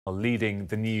Leading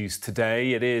the news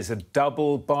today, it is a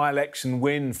double by-election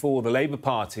win for the Labour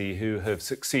Party, who have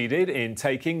succeeded in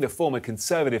taking the former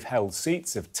Conservative-held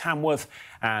seats of Tamworth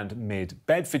and Mid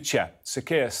Bedfordshire. Sir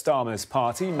Keir Starmer's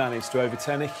party managed to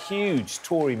overturn a huge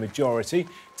Tory majority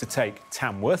to take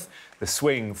Tamworth. The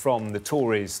swing from the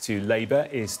Tories to Labour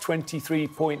is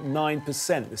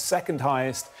 23.9%, the second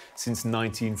highest since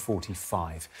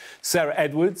 1945. Sarah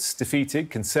Edwards defeated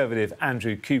Conservative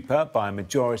Andrew Cooper by a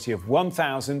majority of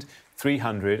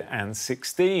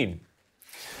 1,316.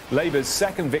 Labour's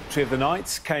second victory of the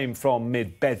night came from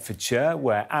Mid Bedfordshire,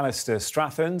 where Alistair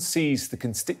Strathern seized the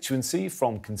constituency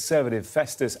from Conservative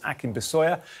Festus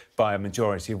Akinbisoya by a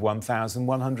majority of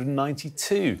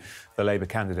 1,192. The Labour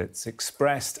candidates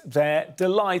expressed their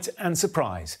delight and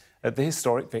surprise at the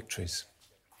historic victories.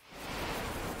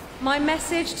 My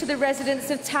message to the residents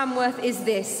of Tamworth is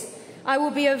this: I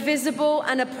will be a visible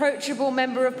and approachable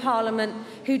Member of Parliament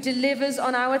who delivers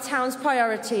on our town's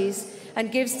priorities and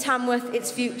gives Tamworth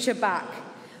its future back.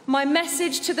 My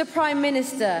message to the Prime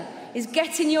Minister is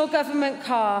get in your government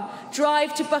car,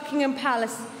 drive to Buckingham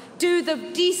Palace, do the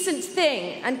decent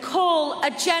thing and call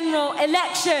a general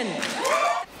election.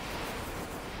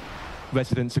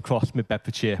 Residents across Mid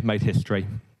Bedfordshire made history.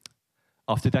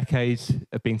 After decades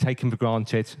of being taken for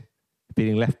granted,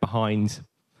 being left behind,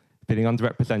 being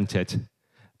underrepresented,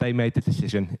 they made the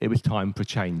decision it was time for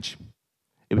change.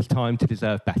 It was time to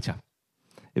deserve better.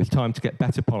 It was time to get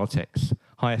better politics,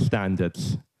 higher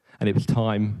standards, and it was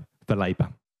time for Labour.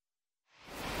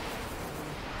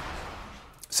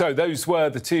 So those were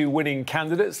the two winning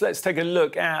candidates. Let's take a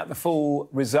look at the full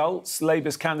results.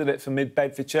 Labour's candidate for Mid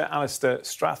Bedfordshire, Alistair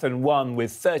Strathern, won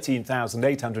with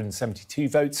 13,872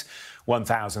 votes,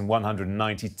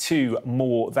 1,192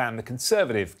 more than the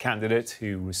Conservative candidate,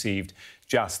 who received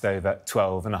just over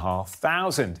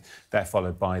 12,500. They're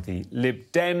followed by the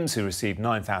Lib Dems, who received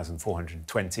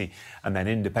 9,420, and then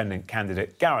independent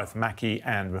candidate Gareth Mackey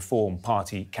and Reform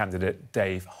Party candidate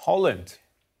Dave Holland.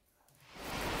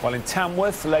 While in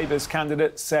Tamworth, Labour's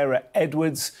candidate Sarah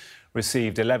Edwards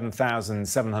received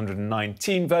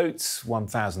 11,719 votes,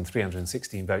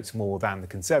 1,316 votes more than the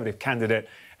Conservative candidate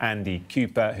Andy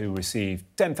Cooper, who received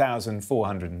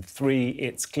 10,403.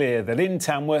 It's clear that in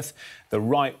Tamworth, the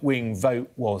right-wing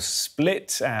vote was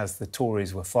split, as the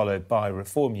Tories were followed by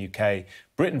Reform UK,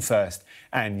 Britain First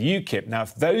and UKIP. Now,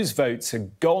 if those votes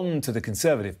had gone to the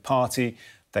Conservative Party,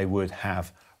 they would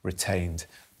have retained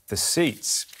the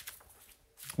seats.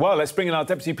 Well, let's bring in our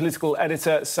Deputy Political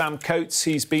Editor, Sam Coates.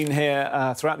 He's been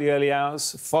here throughout the early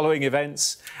hours, following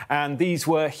events, and these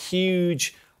were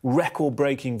huge,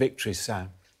 record-breaking victories,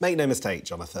 Sam. Make no mistake,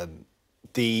 Jonathan,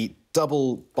 the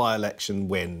double by-election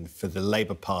win for the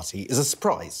Labour Party is a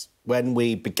surprise. When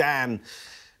we began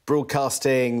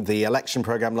broadcasting the election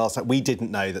programme last night, we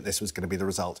didn't know that this was going to be the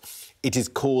result. It is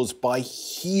caused by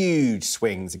huge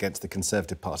swings against the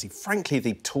Conservative Party. Frankly,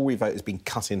 the Tory vote has been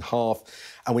cut in half,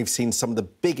 and we've seen some of the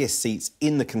biggest seats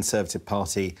in the Conservative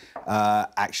Party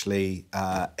actually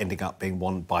ending up being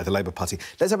won by the Labour Party.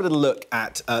 Let's have a little look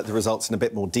at the results in a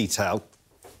bit more detail.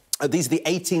 These are the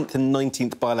 18th and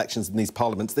 19th by-elections in these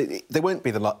parliaments. They won't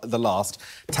be the last.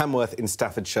 Tamworth in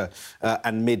Staffordshire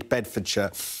and Mid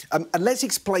Bedfordshire. And let's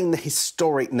explain the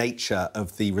historic nature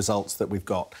of the results that we've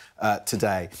got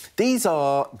today. These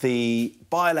are the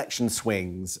by-election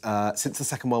swings since the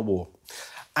Second World War.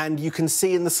 And you can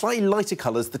see in the slightly lighter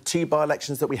colours the two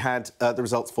by-elections that we had the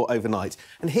results for overnight.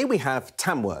 And here we have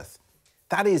Tamworth.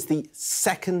 That is the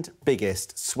second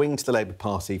biggest swing to the Labour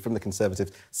Party from the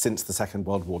Conservatives since the Second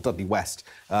World War. Dudley West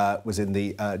was in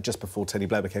the just before Tony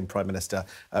Blair became Prime Minister.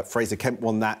 Fraser Kemp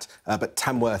won that, but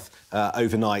Tamworth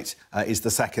overnight is the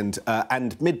second,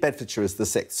 and Mid Bedfordshire is the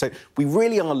sixth. So we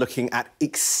really are looking at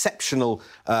exceptional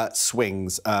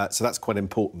swings, so that's quite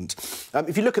important.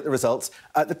 If you look at the results,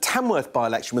 the Tamworth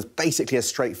by-election was basically a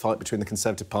straight fight between the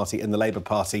Conservative Party and the Labour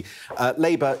Party.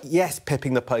 Labour, yes,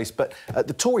 pipping the post, but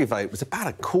the Tory vote was about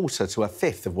a quarter to a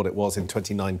fifth of what it was in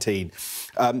 2019.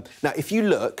 Now, if you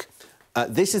look,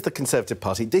 this is the Conservative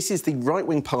Party, this is the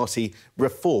right-wing party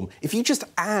Reform. If you just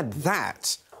add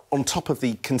that on top of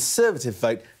the Conservative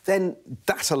vote, then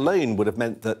that alone would have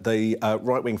meant that the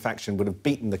right-wing faction would have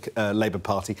beaten the Labour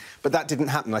Party. But that didn't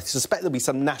happen. I suspect there'll be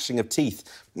some gnashing of teeth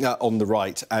on the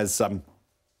right as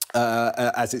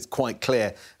it's quite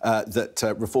clear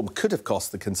that Reform could have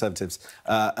cost the Conservatives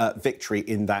victory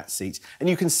in that seat. And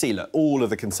you can see, look, all of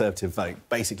the Conservative vote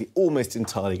basically almost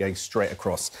entirely going straight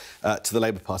across to the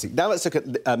Labour Party. Now let's look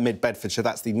at Mid Bedfordshire.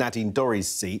 That's the Nadine Dorries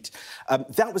seat.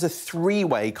 That was a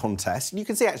three-way contest. And you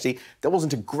can see, actually, there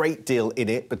wasn't a great deal in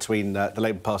it between the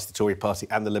Labour Party, the Tory Party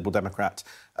and the Liberal Democrat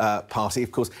Party.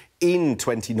 Of course, in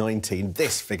 2019,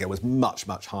 this figure was much,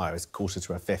 much higher. It's a quarter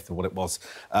to a fifth of what it was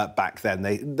back then.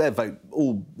 Their vote,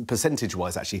 all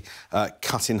percentage-wise, actually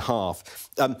cut in half.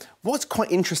 What's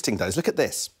quite interesting, though, is look at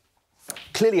this.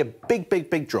 Clearly a big, big,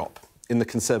 big drop in the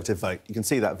Conservative vote. You can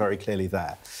see that very clearly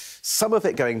there. Some of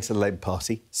it going to the Labour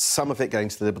Party, some of it going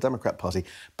to the Liberal Democrat Party.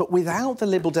 But without the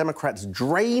Liberal Democrats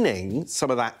draining some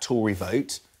of that Tory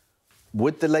vote,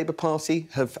 would the Labour Party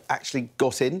have actually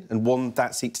got in and won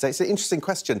that seat today? It's an interesting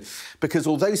question, because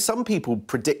although some people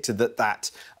predicted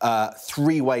that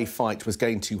three-way fight was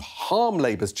going to harm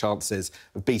Labour's chances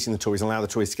of beating the Tories and allow the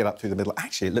Tories to get up through the middle,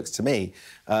 actually, it looks to me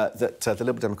that the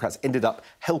Liberal Democrats ended up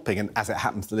helping, and as it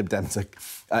happens, the Lib Dems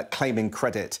are claiming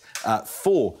credit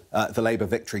for the Labour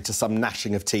victory to some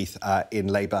gnashing of teeth in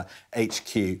Labour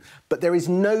HQ. But there is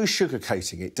no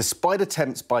sugarcoating it, despite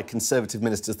attempts by Conservative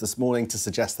ministers this morning to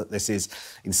suggest that this is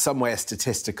in some way a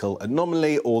statistical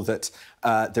anomaly, or that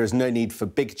there is no need for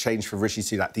big change for Rishi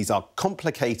Sunak. These are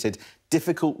complicated,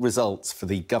 difficult results for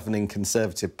the governing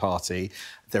Conservative Party.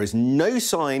 There is no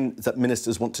sign that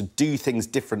ministers want to do things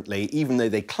differently, even though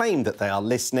they claim that they are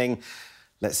listening.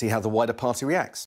 Let's see how the wider party reacts.